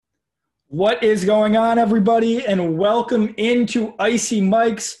What is going on, everybody, and welcome into Icy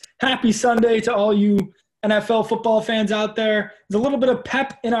Mike's. Happy Sunday to all you NFL football fans out there. There's a little bit of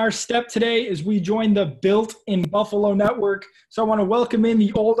pep in our step today as we join the Built in Buffalo network. So I want to welcome in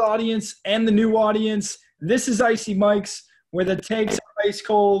the old audience and the new audience. This is Icy Mike's, where the takes are ice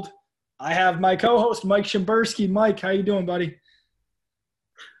cold. I have my co-host, Mike Shimbursky. Mike, how you doing, buddy?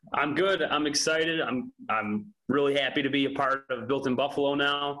 I'm good. I'm excited. I'm really happy to be a part of Built in Buffalo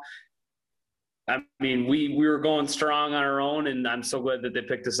now. I mean, we were going strong on our own, and I'm so glad that they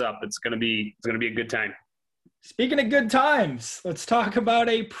picked us up. It's gonna be a good time. Speaking of good times, let's talk about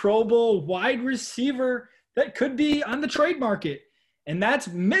a Pro Bowl wide receiver that could be on the trade market, and that's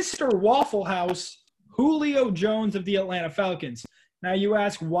Mr. Waffle House, Julio Jones of the Atlanta Falcons. Now you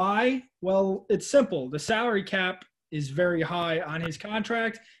ask why? Well, it's simple. The salary cap is very high on his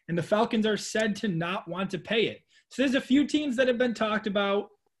contract, and the Falcons are said to not want to pay it. So there's a few teams that have been talked about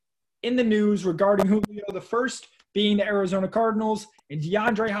in the news regarding Julio, the first being the Arizona Cardinals, and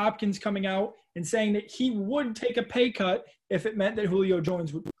DeAndre Hopkins coming out and saying that he would take a pay cut if it meant that Julio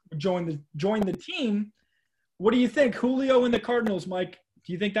Jones would join the team. What do you think, Julio and the Cardinals, Mike?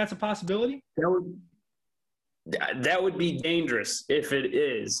 Do you think that's a possibility? That would be dangerous if it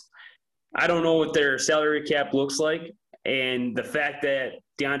is. I don't know what their salary cap looks like, and the fact that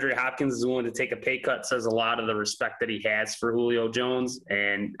DeAndre Hopkins is willing to take a pay cut says a lot of the respect that he has for Julio Jones,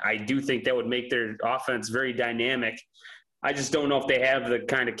 and I do think that would make their offense very dynamic. I just don't know if they have the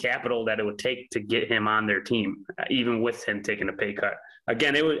kind of capital that it would take to get him on their team, even with him taking a pay cut.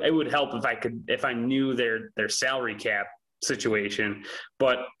 Again, it would help if I knew their salary cap situation,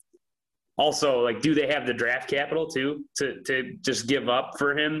 but also, like, do they have the draft capital too to just give up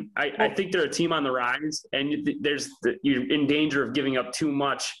for him? I think they're a team on the rise, and you're in danger of giving up too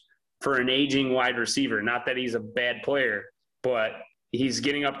much for an aging wide receiver. Not that he's a bad player, but he's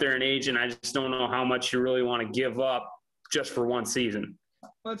getting up there in age, and I just don't know how much you really want to give up just for one season.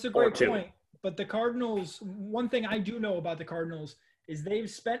 Well, that's a great point. But the Cardinals, one thing I do know about the Cardinals is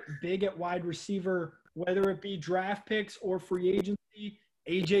they've spent big at wide receiver, whether it be draft picks or free agency.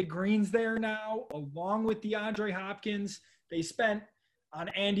 AJ Green's there now, along with DeAndre Hopkins. They spent on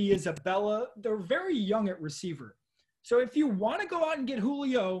Andy Isabella. They're very young at receiver. So if you want to go out and get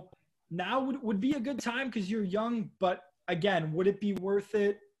Julio, now would be a good time because you're young. But again, would it be worth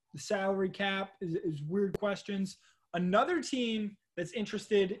it? The salary cap is weird questions. Another team that's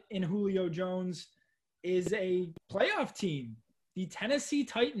interested in Julio Jones is a playoff team, the Tennessee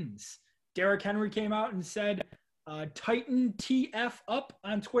Titans. Derrick Henry came out and said, Titan TF up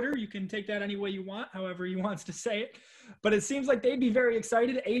on Twitter. You can take that any way you want, however he wants to say it. But it seems like they'd be very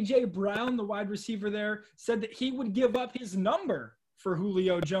excited. A.J. Brown, the wide receiver there, said that he would give up his number for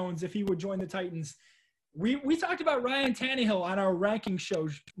Julio Jones if he would join the Titans. We talked about Ryan Tannehill on our ranking show,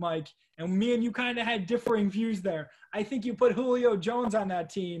 Mike, and me and you kind of had differing views there. I think you put Julio Jones on that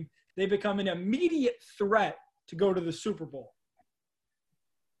team, they become an immediate threat to go to the Super Bowl.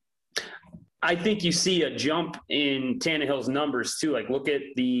 I think you see a jump in Tannehill's numbers too. Like look at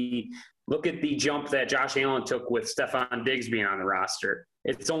the jump that Josh Allen took with Stephon Diggs being on the roster.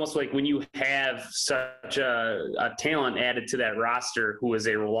 It's almost like when you have such a talent added to that roster who is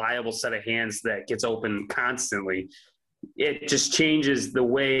a reliable set of hands that gets open constantly, it just changes the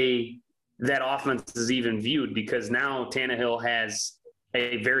way that offense is even viewed, because now Tannehill has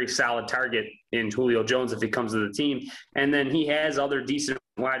a very solid target in Julio Jones if he comes to the team. And then he has other decent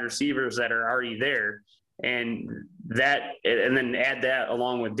wide receivers that are already there. And then add that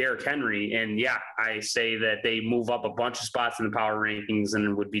along with Derrick Henry. And yeah, I say that they move up a bunch of spots in the power rankings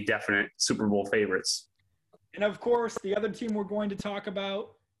and would be definite Super Bowl favorites. And of course, the other team we're going to talk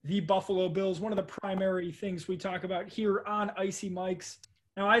about, the Buffalo Bills, one of the primary things we talk about here on Icy Mike's.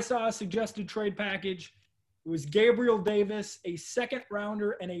 Now, I saw a suggested trade package. It was Gabriel Davis, a second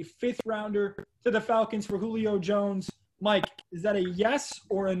rounder and a fifth rounder to the Falcons for Julio Jones. Mike, is that a yes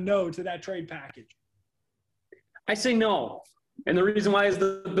or a no to that trade package? I say no. And the reason why is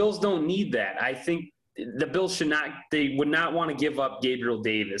the Bills don't need that. I think the Bills they would not want to give up Gabriel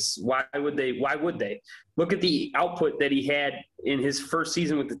Davis. Why would they? Look at the output that he had in his first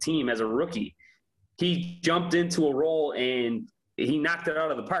season with the team as a rookie. He jumped into a role and he knocked it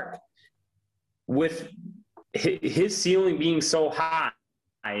out of the park. With his ceiling being so high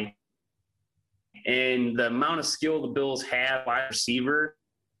and the amount of skill the Bills have wide receiver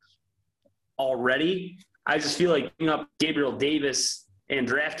already, I just feel like giving up Gabriel Davis and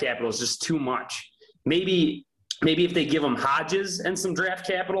draft capital is just too much. Maybe if they give him Hodges and some draft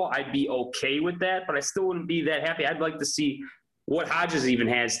capital, I'd be okay with that, but I still wouldn't be that happy. I'd like to see what Hodges even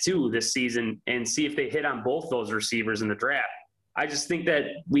has too this season and see if they hit on both those receivers in the draft. I just think that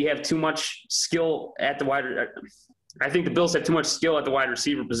we have too much skill at the wide. I think the Bills have too much skill at the wide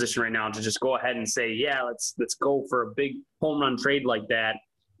receiver position right now to just go ahead and say, yeah, let's go for a big home run trade like that.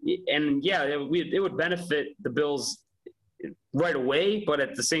 And yeah, it would benefit the Bills right away, but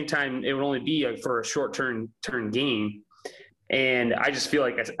at the same time, it would only be for a short-term gain. And I just feel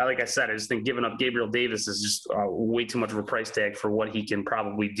like I said, I just think giving up Gabriel Davis is just way too much of a price tag for what he can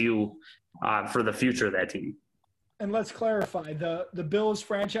probably do for the future of that team. And let's clarify, the Bills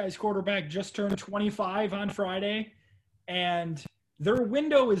franchise quarterback just turned 25 on Friday, and their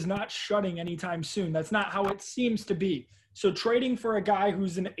window is not shutting anytime soon. That's not how it seems to be. So trading for a guy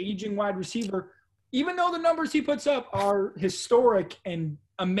who's an aging wide receiver, even though the numbers he puts up are historic and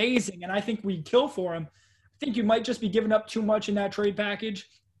amazing, and I think we'd kill for him, I think you might just be giving up too much in that trade package.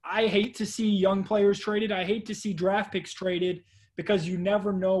 I hate to see young players traded. I hate to see draft picks traded because you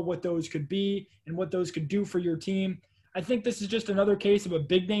never know what those could be and what those could do for your team. I think this is just another case of a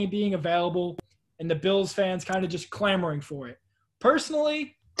big name being available and the Bills fans kind of just clamoring for it.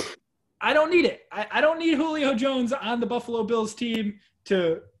 Personally, I don't need it. I don't need Julio Jones on the Buffalo Bills team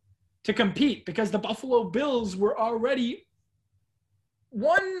to compete because the Buffalo Bills were already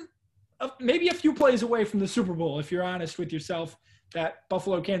maybe a few plays away from the Super Bowl, if you're honest with yourself. That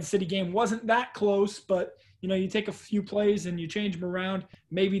Buffalo-Kansas City game wasn't that close, but, you take a few plays and you change them around.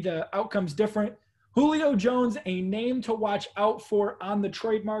 Maybe the outcome's different. Julio Jones, a name to watch out for on the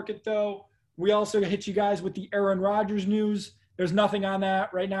trade market, though. We also hit you guys with the Aaron Rodgers news. There's nothing on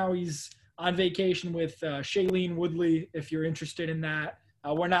that. Right now he's on vacation with Shailene Woodley, if you're interested in that.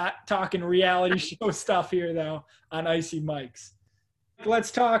 We're not talking reality show stuff here, though, on Icy Mics. Let's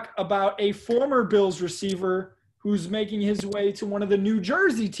talk about a former Bills receiver who's making his way to one of the New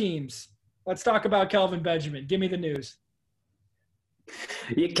Jersey teams. Let's talk about Kelvin Benjamin. Give me the news.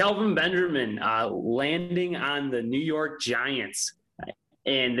 Yeah, Kelvin Benjamin landing on the New York Giants,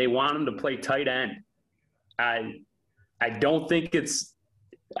 and they want him to play tight end. I don't think it's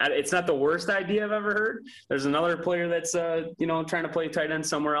not the worst idea I've ever heard. There's another player that's trying to play tight end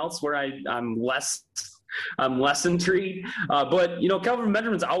somewhere else where I'm less intrigued. But Kelvin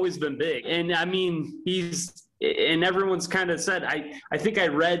Benjamin's always been big, and I mean and everyone's kind of said, I think I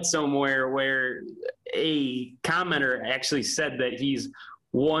read somewhere where a commenter actually said that he's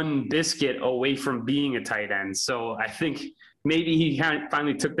one biscuit away from being a tight end. So I think maybe he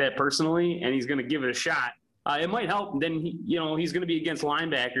finally took that personally and he's going to give it a shot. It might help. Then he's going to be against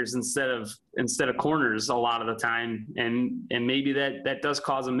linebackers instead of corners a lot of the time, and maybe that does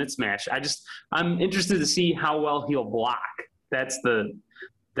cause a mismatch. I'm interested to see how well he'll block. That's the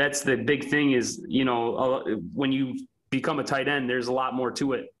big thing is, when you become a tight end, there's a lot more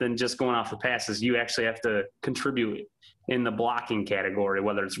to it than just going off the passes. You actually have to contribute in the blocking category,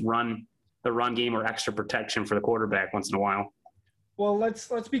 whether it's the run game or extra protection for the quarterback once in a while. Well, let's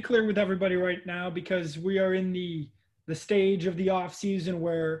be clear with everybody right now, because we are in the stage of the offseason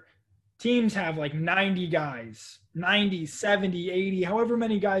where teams have like 90 guys, 90, 70, 80, however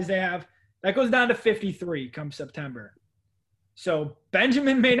many guys they have. That goes down to 53 come September. So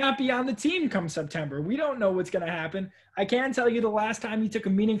Benjamin may not be on the team come September. We don't know what's going to happen. I can tell you the last time he took a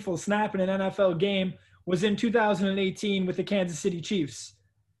meaningful snap in an NFL game was in 2018 with the Kansas City Chiefs.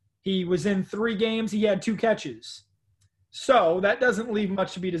 He was in 3 games. He had 2 catches. So that doesn't leave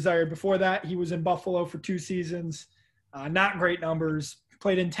much to be desired. Before that, he was in Buffalo for 2 seasons. Not great numbers.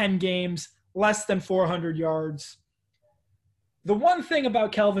 Played in 10 games, less than 400 yards. The one thing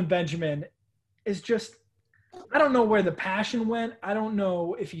about Kelvin Benjamin is just, I don't know where the passion went. I don't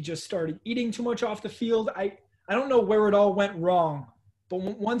know if he just started eating too much off the field. I don't know where it all went wrong. But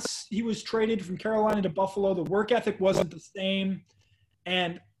once he was traded from Carolina to Buffalo, the work ethic wasn't the same.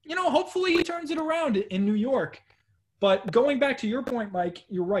 And, hopefully he turns it around in New York. But going back to your point, Mike,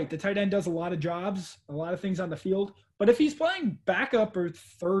 you're right. The tight end does a lot of jobs, a lot of things on the field. But if he's playing backup or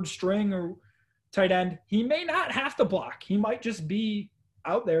third string or tight end, he may not have to block. He might just be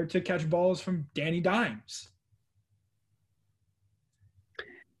out there to catch balls from Danny Dimes.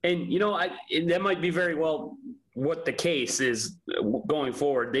 And, that might be very well what the case is going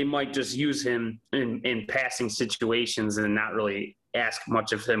forward. They might just use him in passing situations and not really ask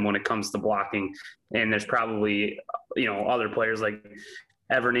much of him when it comes to blocking. And there's probably, other players like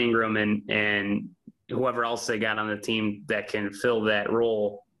Evan Ingram and whoever else they got on the team that can fill that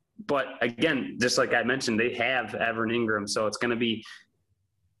role. But again, just like I mentioned, they have Evan Ingram. So it's going to be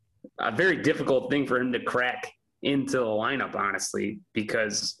a very difficult thing for him to crack into the lineup, honestly,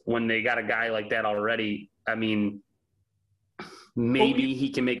 because when they got a guy like that already, I mean, maybe he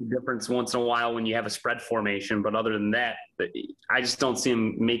can make a difference once in a while when you have a spread formation. But other than that, I just don't see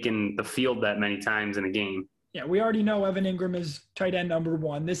him making the field that many times in a game. Yeah, we already know Evan Ingram is tight end number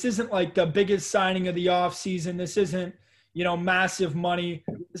one. This isn't like the biggest signing of the offseason. This isn't, massive money.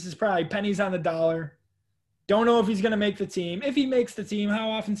 This is probably pennies on the dollar. Don't know if he's going to make the team. If he makes the team, how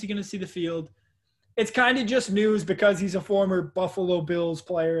often is he going to see the field? It's kind of just news because he's a former Buffalo Bills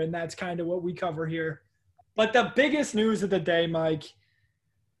player, and that's kind of what we cover here. But the biggest news of the day, Mike,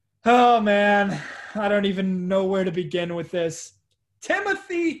 oh, man, I don't even know where to begin with this.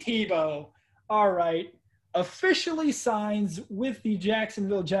 Timothy Tebow, all right, officially signs with the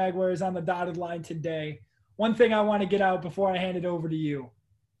Jacksonville Jaguars on the dotted line today. One thing I want to get out before I hand it over to you.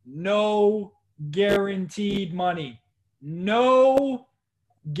 No guaranteed money. No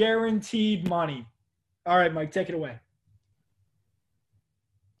guaranteed money. All right, Mike, take it away.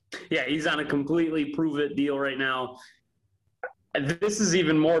 Yeah, he's on a completely prove-it deal right now. This is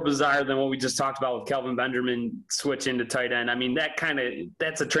even more bizarre than what we just talked about with Kelvin Benjamin switching to tight end. I mean,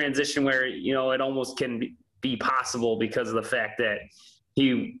 that's a transition where, it almost can be possible because of the fact that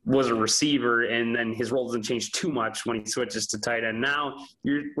he was a receiver and then his role doesn't change too much when he switches to tight end. Now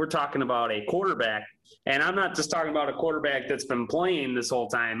we're talking about a quarterback, and I'm not just talking about a quarterback that's been playing this whole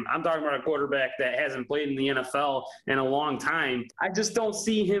time. I'm talking about a quarterback that hasn't played in the NFL in a long time. I just don't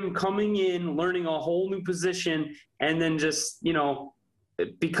see him coming in, learning a whole new position, and then just,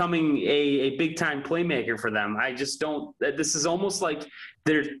 becoming a big-time playmaker for them. I just don't – this is almost like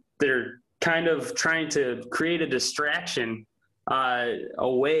they're kind of trying to create a distraction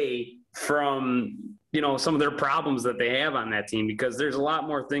away from, some of their problems that they have on that team, because there's a lot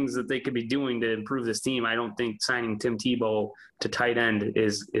more things that they could be doing to improve this team. I don't think signing Tim Tebow to tight end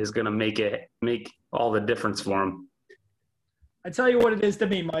is going to make all the difference for him. I tell you what it is to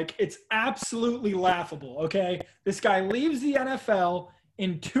me, Mike. It's absolutely laughable, okay? This guy leaves the NFL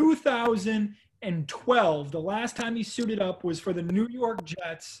in 2012. The last time he suited up was for the New York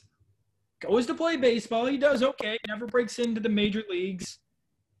Jets. Goes to play baseball. He does okay. Never breaks into the major leagues.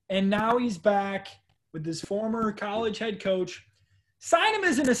 And now he's back with his former college head coach. Sign him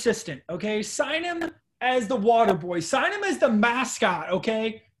as an assistant, okay? Sign him as the water boy. Sign him as the mascot,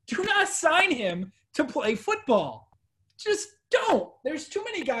 okay? Do not sign him to play football. Just don't. There's too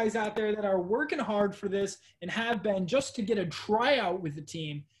many guys out there that are working hard for this and have been just to get a tryout with the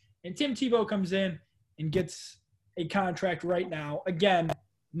team. And Tim Tebow comes in and gets a contract right now. Again,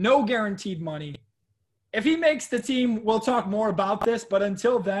 no guaranteed money. If he makes the team, we'll talk more about this. But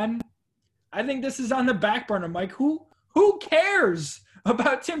until then, I think this is on the back burner, Mike. Who cares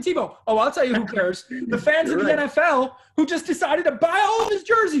about Tim Tebow? Oh, I'll tell you who cares. The fans of the NFL who just decided to buy all of his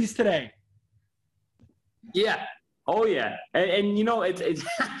jerseys today. Yeah. Oh, yeah. And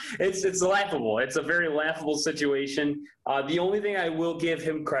it's laughable. It's a very laughable situation. The only thing I will give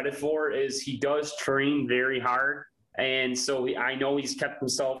him credit for is he does train very hard. And so I know he's kept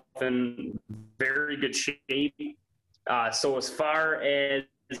himself in very good shape. So as far as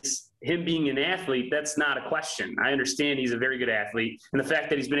him being an athlete, that's not a question. I understand he's a very good athlete. And the fact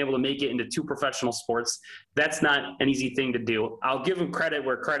that he's been able to make it into 2 professional sports, that's not an easy thing to do. I'll give him credit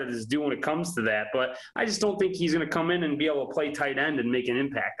where credit is due when it comes to that. But I just don't think he's going to come in and be able to play tight end and make an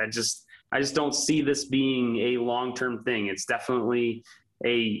impact. I just don't see this being a long-term thing. It's definitely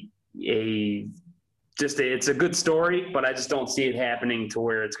it's a good story, but I just don't see it happening to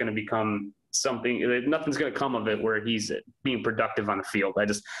where it's going to become something. Nothing's going to come of it where he's being productive on the field.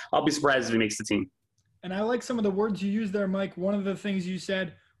 I'll be surprised if he makes the team. And I like some of the words you used there, Mike. One of the things you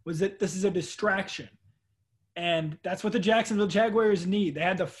said was that this is a distraction. And that's what the Jacksonville Jaguars need. They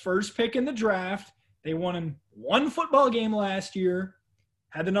had the first pick in the draft. They won in 1 football game last year.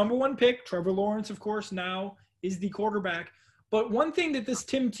 Had the number 1 pick. Trevor Lawrence, of course, now is the quarterback. But one thing that this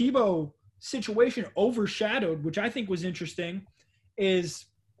Tim Tebow situation overshadowed, which I think was interesting, is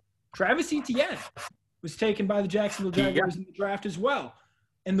Travis Etienne was taken by the Jacksonville Jaguars in the draft as well.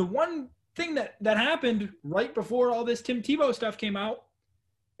 And the one thing that happened right before all this Tim Tebow stuff came out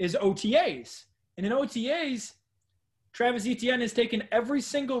is OTAs. And in OTAs, Travis Etienne has taken every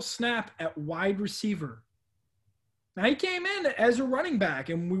single snap at wide receiver. Now, he came in as a running back,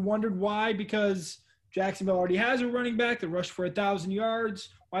 and we wondered why, because Jacksonville already has a running back that rushed for 1,000 yards.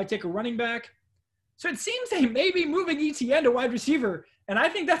 Why take a running back? So it seems they may be moving Etienne to wide receiver, and I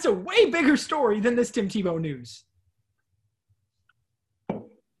think that's a way bigger story than this Tim Tebow news.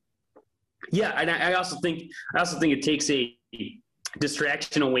 Yeah, and I also think it takes a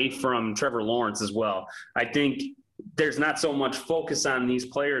distraction away from Trevor Lawrence as well. I think there's not so much focus on these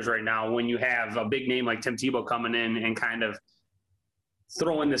players right now when you have a big name like Tim Tebow coming in and kind of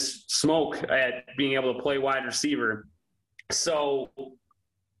throwing this smoke at being able to play wide receiver. So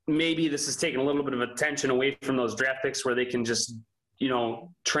maybe this is taking a little bit of attention away from those draft picks where they can just,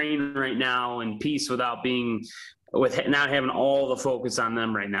 train right now in peace with not having all the focus on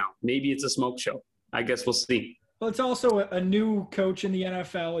them right now. Maybe it's a smoke show. I guess we'll see. Well, it's also a new coach in the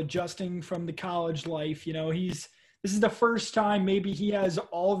NFL adjusting from the college life. This is the first time maybe he has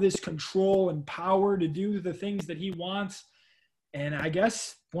all this control and power to do the things that he wants. And I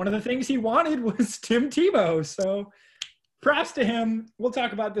guess one of the things he wanted was Tim Tebow. So props to him. We'll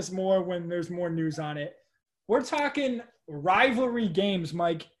talk about this more when there's more news on it. We're talking rivalry games,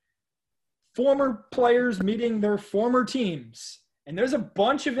 Mike. Former players meeting their former teams. And there's a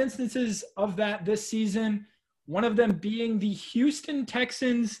bunch of instances of that this season. One of them being the Houston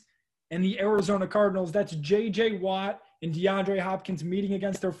Texans and the Arizona Cardinals. That's J.J. Watt and DeAndre Hopkins meeting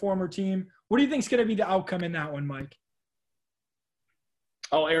against their former team. What do you think is going to be the outcome in that one, Mike?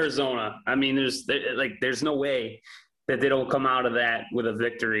 Oh, Arizona. I mean, there's no way that they don't come out of that with a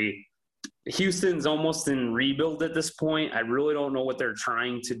victory. Houston's almost in rebuild at this point. I really don't know what they're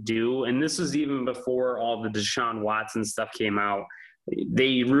trying to do. And this was even before all the Deshaun Watson stuff came out.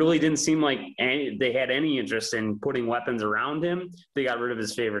 They really didn't seem like they had any interest in putting weapons around him. They got rid of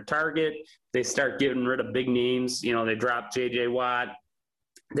his favorite target. They start getting rid of big names. They dropped J.J. Watt.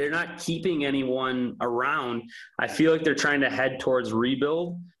 They're not keeping anyone around. I feel like they're trying to head towards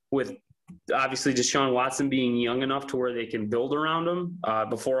rebuild with obviously Deshaun Watson being young enough to where they can build around him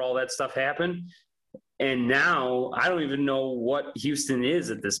before all that stuff happened. And now I don't even know what Houston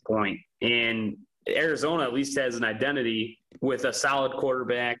is at this point. And Arizona at least has an identity with a solid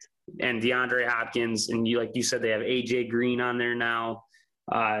quarterback and DeAndre Hopkins. And like you said, they have A.J. Green on there now.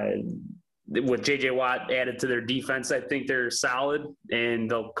 With J.J. Watt added to their defense, I think they're solid, and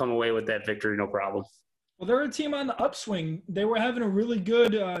they'll come away with that victory, no problem. Well, they're a team on the upswing. They were having a really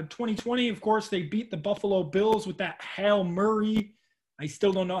good 2020. Of course, they beat the Buffalo Bills with that Hail Murray. I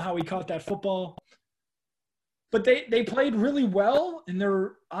still don't know how he caught that football. But they played really well, and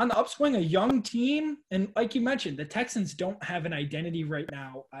they're on the upswing, a young team. And like you mentioned, the Texans don't have an identity right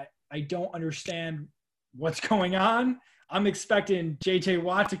now. I don't understand what's going on. I'm expecting J.J.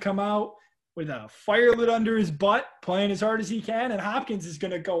 Watt to come out with a fire lit under his butt, playing as hard as he can, and Hopkins is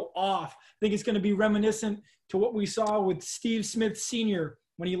going to go off. I think it's going to be reminiscent to what we saw with Steve Smith Sr.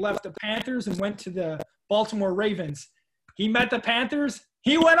 when he left the Panthers and went to the Baltimore Ravens. He met the Panthers.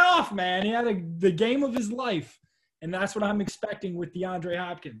 He went off, man. He had the game of his life. And that's what I'm expecting with DeAndre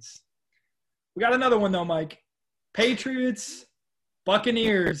Hopkins. We got another one, though, Mike. Patriots,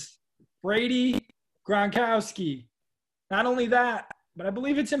 Buccaneers, Brady, Gronkowski. Not only that, but I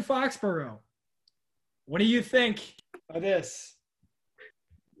believe it's in Foxborough. What do you think of this?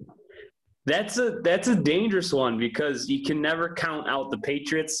 That's a dangerous one because you can never count out the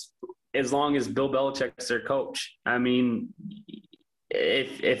Patriots as long as Bill Belichick's their coach. I mean,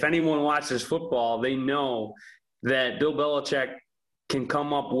 if anyone watches football, they know that Bill Belichick can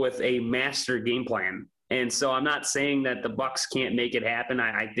come up with a master game plan. And so I'm not saying that the Bucs can't make it happen.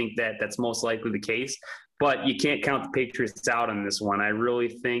 I think that that's most likely the case, but you can't count the Patriots out on this one. I really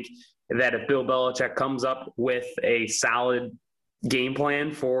think that if Bill Belichick comes up with a solid game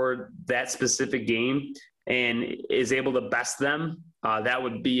plan for that specific game and is able to best them, that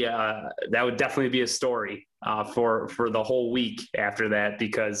would definitely be a story for the whole week after that,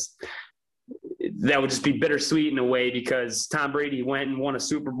 because that would just be bittersweet in a way, because Tom Brady went and won a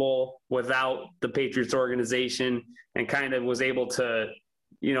Super Bowl without the Patriots organization and kind of was able to,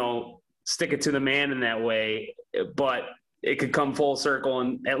 stick it to the man in that way. But it could come full circle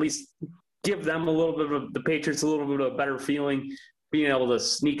and at least give them the Patriots a little bit of a better feeling, being able to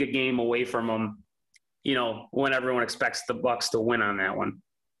sneak a game away from them, when everyone expects the Bucs to win on that one.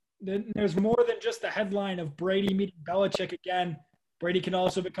 There's more than just the headline of Brady meeting Belichick again. Brady can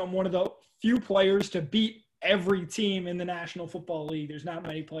also become one of the few players to beat every team in the National Football League. There's not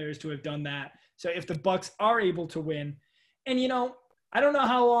many players to have done that. So if the Bucs are able to win, and I don't know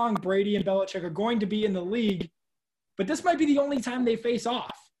how long Brady and Belichick are going to be in the league, but this might be the only time they face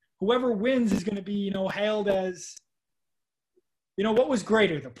off. Whoever wins is going to be, hailed as, what was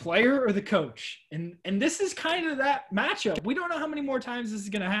greater, the player or the coach? And this is kind of that matchup. We don't know how many more times this is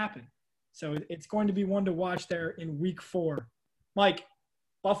going to happen. So it's going to be one to watch there in week 4. Mike,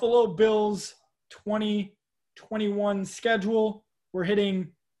 Buffalo Bills 2021 schedule. We're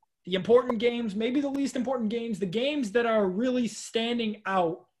hitting the important games, maybe the least important games, the games that are really standing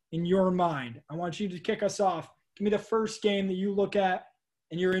out in your mind. I want you to kick us off. Give me the first game that you look at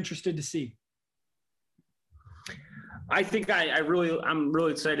and you're interested to see. I think I'm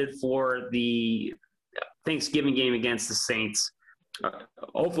really excited for the Thanksgiving game against the Saints.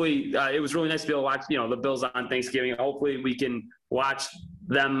 Hopefully, it was really nice to be able to watch, the Bills on Thanksgiving. Hopefully we can watch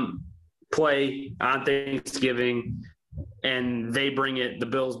them play on Thanksgiving and they bring it. The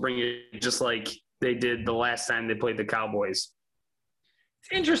Bills bring it just like they did the last time they played the Cowboys.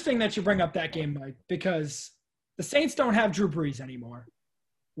 It's interesting that you bring up that game, Mike, because the Saints don't have Drew Brees anymore.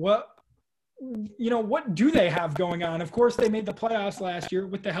 What do they have going on? Of course, they made the playoffs last year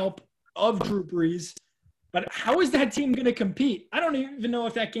with the help of Drew Brees. But how is that team going to compete? I don't even know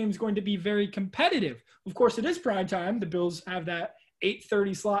if that game is going to be very competitive. Of course, it is prime time. The Bills have that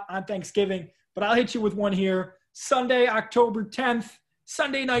 8:30 slot on Thanksgiving. But I'll hit you with one here. Sunday, October 10th,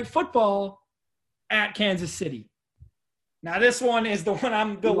 Sunday Night Football at Kansas City. Now, this one is the one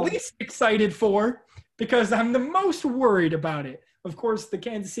I'm the least excited for because I'm the most worried about it. Of course, the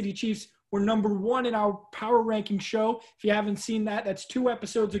Kansas City Chiefs were number 1 in our power ranking show. If you haven't seen that, that's 2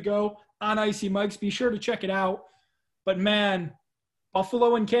 episodes ago on Icy Mike's. Be sure to check it out. But, man,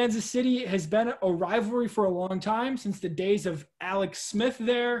 Buffalo and Kansas City has been a rivalry for a long time, since the days of Alex Smith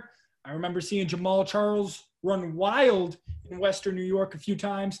there. I remember seeing Jamal Charles run wild in Western New York a few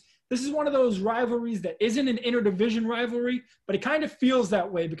times. This is one of those rivalries that isn't an interdivision rivalry, but it kind of feels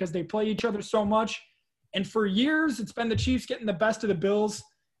that way because they play each other so much. And for years, it's been the Chiefs getting the best of the Bills.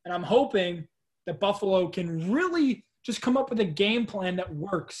 And I'm hoping that Buffalo can really just come up with a game plan that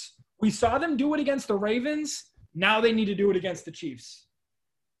works. We saw them do it against the Ravens. Now they need to do it against the Chiefs.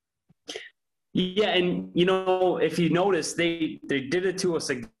 Yeah, and, if you notice, they did it to us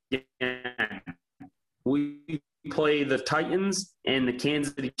again. We play the Titans and the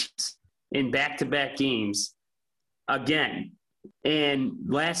Kansas City Chiefs in back-to-back games again. And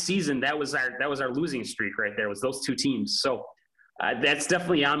last season, that was our losing streak right there, was those 2 teams. So that's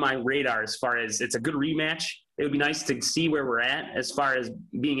definitely on my radar as far as it's a good rematch. It would be nice to see where we're at as far as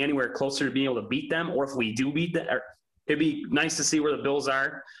being anywhere closer to being able to beat them, or if we do beat them, it'd be nice to see where the Bills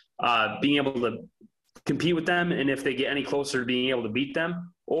are, being able to compete with them, and if they get any closer to being able to beat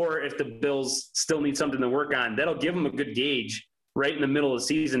them, or if the Bills still need something to work on. That'll give them a good gauge right in the middle of the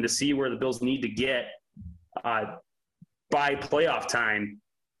season to see where the Bills need to get by playoff time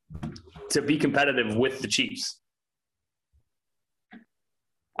to be competitive with the Chiefs.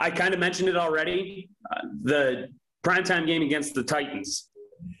 I kind of mentioned it already, the primetime game against the Titans.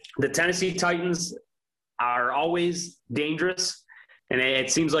 The Tennessee Titans are always dangerous, and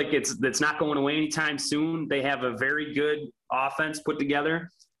it seems like it's not going away anytime soon. They have a very good offense put together,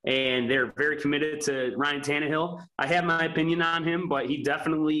 and they're very committed to Ryan Tannehill. I have my opinion on him, but he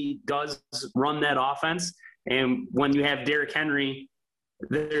definitely does run that offense. And when you have Derrick Henry,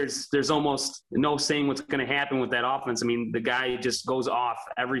 there's almost no saying what's going to happen with that offense. I mean, the guy just goes off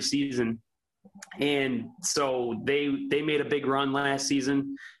every season. And so they made a big run last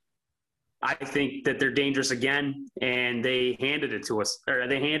season. I think that they're dangerous again, and they handed it to us, or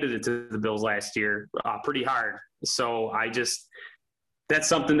they handed it to the Bills last year pretty hard. So that's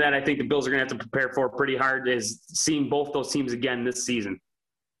something that I think the Bills are going to have to prepare for pretty hard, is seeing both those teams again this season.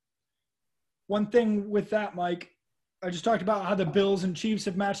 One thing with that, Mike, I just talked about how the Bills and Chiefs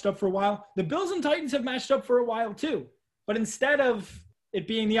have matched up for a while. The Bills and Titans have matched up for a while too. But instead of it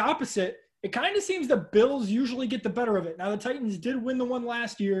being the opposite, it kind of seems the Bills usually get the better of it. Now, the Titans did win the one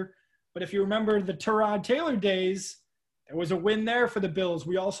last year, but if you remember the Tyrod Taylor days, there was a win there for the Bills.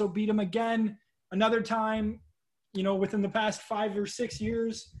 We also beat them again another time, within the past 5 or 6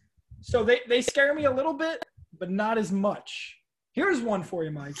 years. So they scare me a little bit, but not as much. Here's one for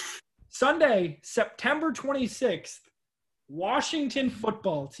you, Mike. Sunday, September 26th, Washington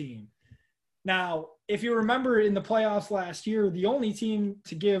football team. Now, if you remember in the playoffs last year, the only team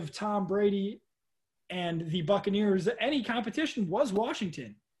to give Tom Brady and the Buccaneers any competition was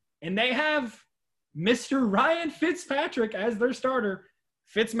Washington. And they have Mr. Ryan Fitzpatrick as their starter,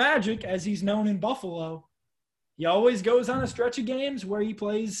 Fitzmagic, as he's known in Buffalo. He always goes on a stretch of games where he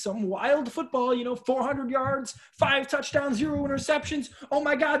plays some wild football, 400 yards, 5 touchdowns, 0 interceptions. Oh,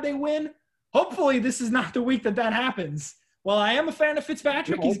 my God, they win. Hopefully this is not the week that happens. Well, I am a fan of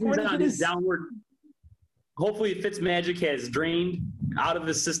Fitzpatrick. He's going to get his downward. Hopefully Fitzmagic has drained out of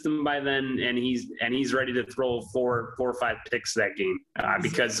the system by then, and he's ready to throw 4 or 5 picks that game,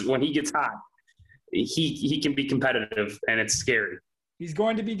 because when he gets hot, he can be competitive, and it's scary. He's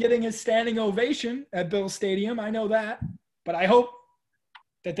going to be getting his standing ovation at Bills Stadium. I know that. But I hope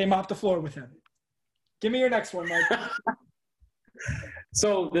that they mop the floor with him. Give me your next one, Mike.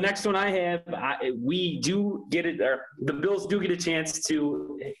 So the next one I have, we do get it. The Bills do get a chance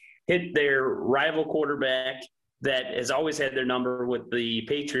to hit their rival quarterback that has always had their number with the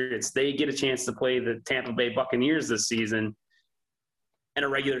Patriots. They get a chance to play the Tampa Bay Buccaneers this season in a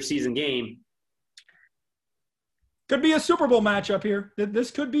regular season game. Could be a Super Bowl matchup here. This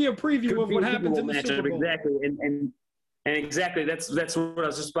could be a preview of what happens in the Super Bowl. Exactly, and exactly that's what I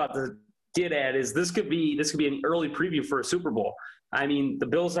was just about to get at is this could be an early preview for a Super Bowl. I mean, the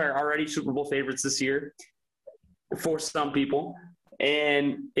Bills are already Super Bowl favorites this year for some people.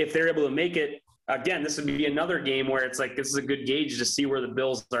 And if they're able to make it, again, this would be another game where it's like this is a good gauge to see where the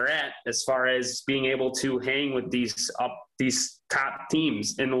Bills are at as far as being able to hang with these top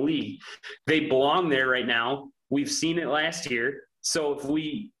teams in the league. They belong there right now. We've seen it last year. So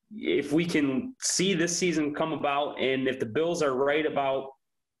if we can see this season come about, and if the Bills are right about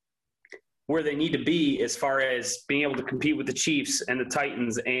where they need to be as far as being able to compete with the Chiefs and the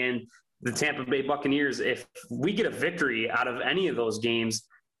Titans and the Tampa Bay Buccaneers, if we get a victory out of any of those games,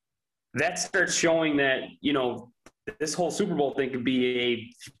 that starts showing that, this whole Super Bowl thing could be a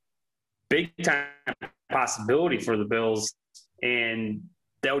big time possibility for the Bills. And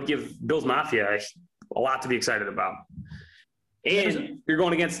that would give Bills Mafia a lot to be excited about. And they're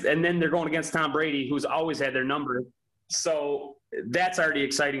going against Tom Brady, who's always had their number. So that's already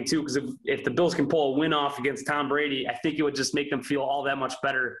exciting too, because if the Bills can pull a win off against Tom Brady, I think it would just make them feel all that much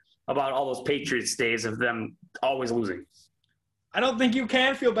better about all those Patriots days of them always losing. I don't think you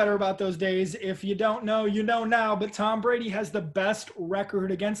can feel better about those days. If you don't know, you know now, but Tom Brady has the best record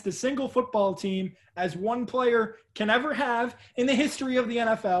against a single football team as one player can ever have in the history of the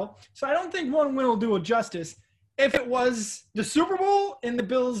NFL. So I don't think one win will do it justice. If it was the Super Bowl and the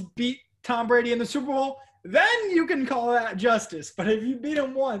Bills beat Tom Brady in the Super Bowl, then you can call that justice. But if you beat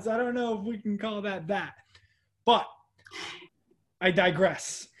him once, I don't know if we can call that. But I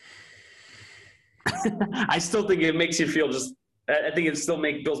digress. I still think it makes you feel I think it'd still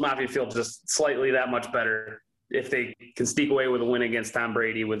make Bills Mafia feel just slightly that much better if they can sneak away with a win against Tom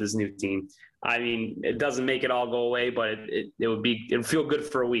Brady with his new team. I mean, it doesn't make it all go away, but it would feel good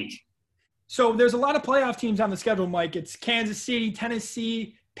for a week. So there's a lot of playoff teams on the schedule, Mike. It's Kansas City,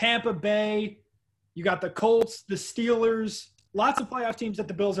 Tennessee, Tampa Bay. You got the Colts, the Steelers, lots of playoff teams that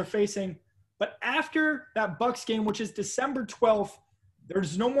the Bills are facing. But after that Bucs game, which is December 12th,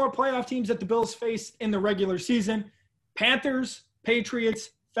 there's no more playoff teams that the Bills face in the regular season. Panthers, Patriots,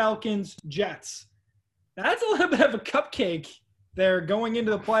 Falcons, Jets. Now, that's a little bit of a cupcake there going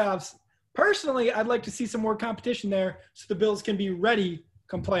into the playoffs. Personally, I'd like to see some more competition there so the Bills can be ready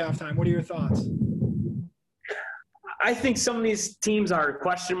come playoff time. What are your thoughts? I think some of these teams are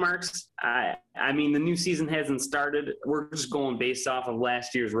question marks. I mean, the new season hasn't started. We're just going based off of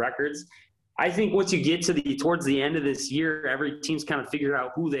last year's records. I think once you get towards the end of this year, every team's kind of figured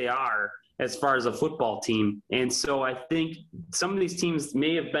out who they are as far as a football team. And so I think some of these teams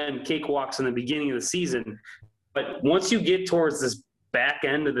may have been cakewalks in the beginning of the season, but once you get towards this back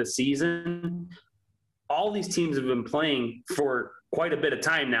end of the season, all these teams have been playing for quite a bit of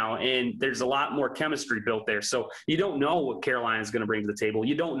time now, and there's a lot more chemistry built there. So you don't know what Carolina is going to bring to the table.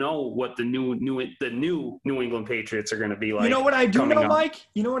 You don't know what the new New England Patriots are going to be like. You know what I do know, Mike?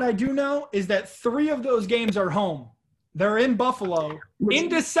 You know what I do know is that 3 of those games are home. They're in Buffalo in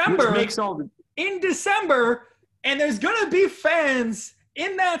December. In December, and there's going to be fans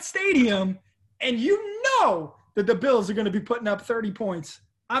in that stadium, and you know that the Bills are going to be putting up 30 points.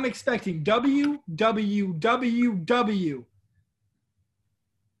 I'm expecting W.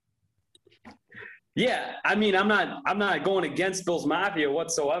 Yeah, I mean, I'm not going against Bills Mafia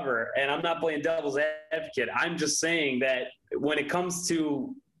whatsoever, and I'm not playing devil's advocate. I'm just saying that when it comes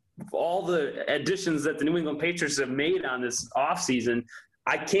to all the additions that the New England Patriots have made on this offseason,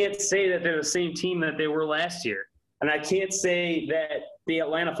 I can't say that they're the same team that they were last year. And I can't say that the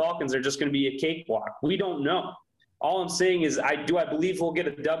Atlanta Falcons are just going to be a cakewalk. We don't know. All I'm saying is, do I believe we'll get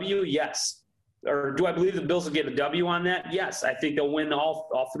a W? Yes. Or do I believe the Bills will get a W on that? Yes. I think they'll win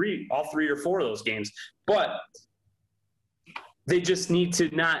all three or 4 of those games. But they just need to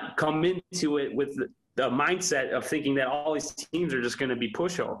not come into it with the mindset of thinking that all these teams are just going to be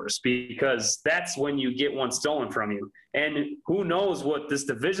pushovers, because that's when you get one stolen from you. And who knows what this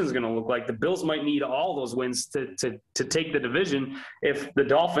division is going to look like. The Bills might need all those wins to take the division. If the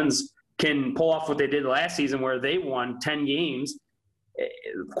Dolphins can pull off what they did last season, where they won 10 games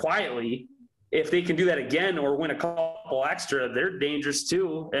quietly, if they can do that again or win a couple extra, they're dangerous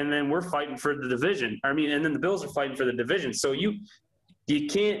too. And then we're fighting for the division. And then the Bills are fighting for the division. So you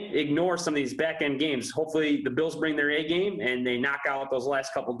can't ignore some of these back-end games. Hopefully the Bills bring their A game and they knock out those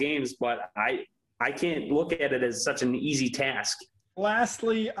last couple games, but I can't look at it as such an easy task.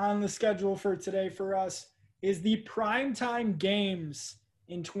 Lastly on the schedule for today for us is the primetime games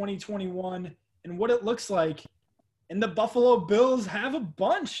in 2021 and what it looks like. And the Buffalo Bills have a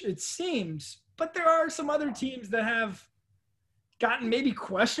bunch, it seems, but there are some other teams that have gotten maybe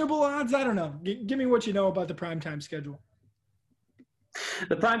questionable odds. I don't know. Give me what you know about the primetime schedule.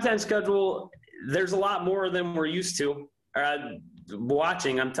 The primetime schedule, there's a lot more than we're used to.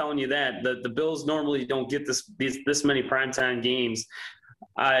 watching, I'm telling you that the Bills normally don't get this many primetime games.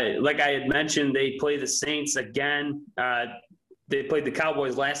 Like I had mentioned, they play the Saints again. They played the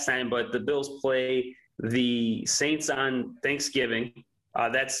Cowboys last time, but the Bills play the Saints on Thanksgiving.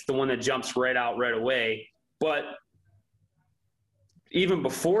 That's the one that jumps right out right away. But even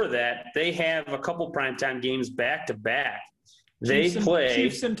before that, they have a couple primetime games back to back.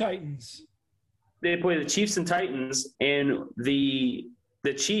 Chiefs and Titans. They play the Chiefs and Titans, and the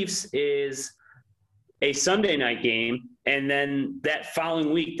Chiefs is a Sunday night game, and then that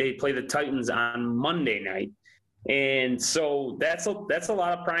following week they play the Titans on Monday night. And so that's a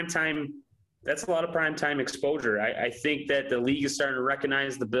lot of primetime. That's a lot of primetime exposure. I think that the league is starting to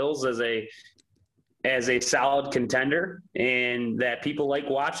recognize the Bills as a solid contender, and that people like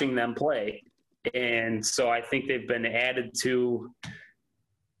watching them play. And so I think they've been added to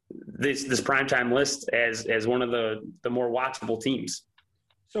this primetime list as one of the more watchable teams.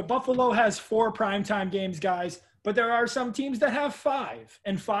 So Buffalo has 4 primetime games, guys, but there are some teams that have 5,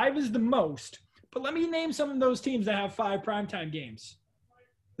 and 5 is the most. But let me name some of those teams that have 5 primetime games.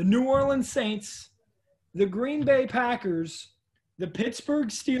 The New Orleans Saints, the Green Bay Packers, the Pittsburgh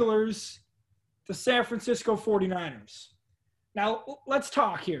Steelers, the San Francisco 49ers. Now, let's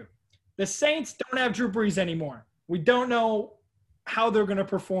talk here. The Saints don't have Drew Brees anymore. We don't know how they're going to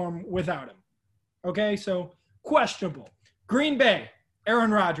perform without him. Okay, so questionable. Green Bay,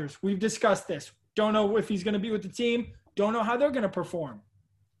 Aaron Rodgers. We've discussed this. Don't know if he's going to be with the team. Don't know how they're going to perform.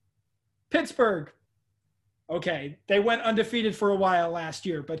 Pittsburgh. Okay, they went undefeated for a while last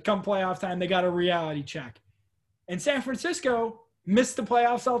year, but come playoff time, they got a reality check. And San Francisco missed the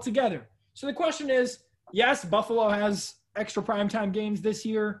playoffs altogether. So the question is, yes, Buffalo has extra primetime games this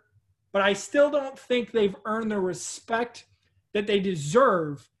year, but I still don't think they've earned the respect that they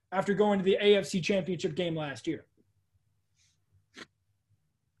deserve after going to the AFC Championship game last year.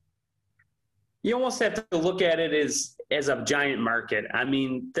 You almost have to look at it as a giant market. I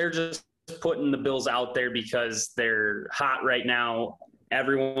mean, they're just putting the Bills out there because they're hot right now.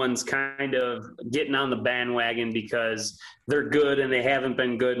 Everyone's kind of getting on the bandwagon because they're good and they haven't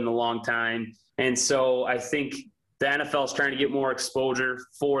been good in a long time. And so I think the NFL is trying to get more exposure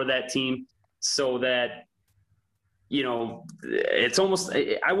for that team so that, you know, it's almost,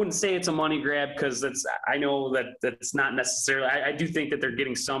 I wouldn't say it's a money grab because I know that that's not necessarily, I do think that they're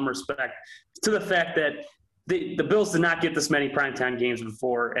getting some respect to the fact that the Bills did not get this many primetime games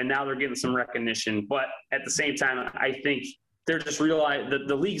before, and now they're getting some recognition. But at the same time, I think they're just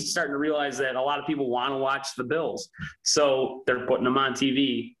the league's starting to realize that a lot of people want to watch the Bills. So they're putting them on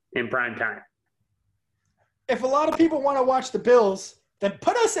TV in primetime. If a lot of people want to watch the Bills, then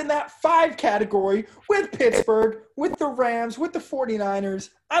put us in that 5 category with Pittsburgh, with the Rams, with the 49ers.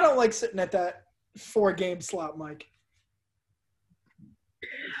 I don't like sitting at that 4-game slot, Mike.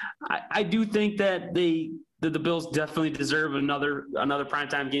 I do think that the Bills definitely deserve another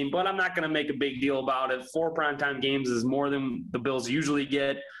primetime game, but I'm not going to make a big deal about it. 4 primetime games is more than the Bills usually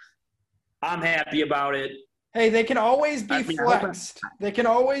get. I'm happy about it. Hey, they can always be flexed. They can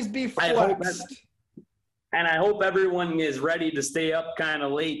always be flexed. And I hope everyone is ready to stay up kind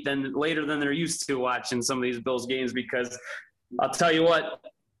of later than they're used to watching some of these Bills games, because I'll tell you what,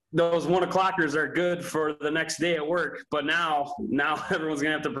 those 1 o'clockers are good for the next day at work. But now everyone's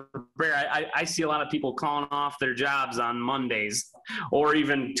going to have to prepare. I see a lot of people calling off their jobs on Mondays or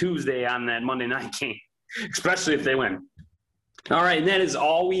even Tuesday on that Monday night game, especially if they win. All right, and that is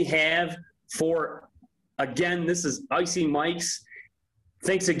all we have for, again, this is Icy Mike's.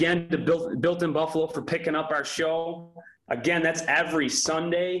 Thanks again to Built in Buffalo for picking up our show. Again, that's every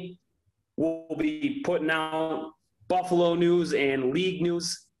Sunday. We'll be putting out Buffalo news and league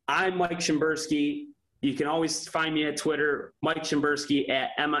news. I'm Mike Szymborski. You can always find me at Twitter, Mike Szymborski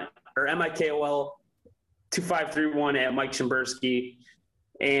at MIKOL 2531 at Mike Szymborski.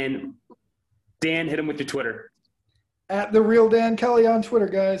 And Dan, hit him with your Twitter. At The Real Dan Kelly on Twitter,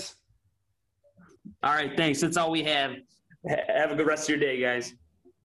 guys. All right, thanks. That's all we have. Have a good rest of your day, guys.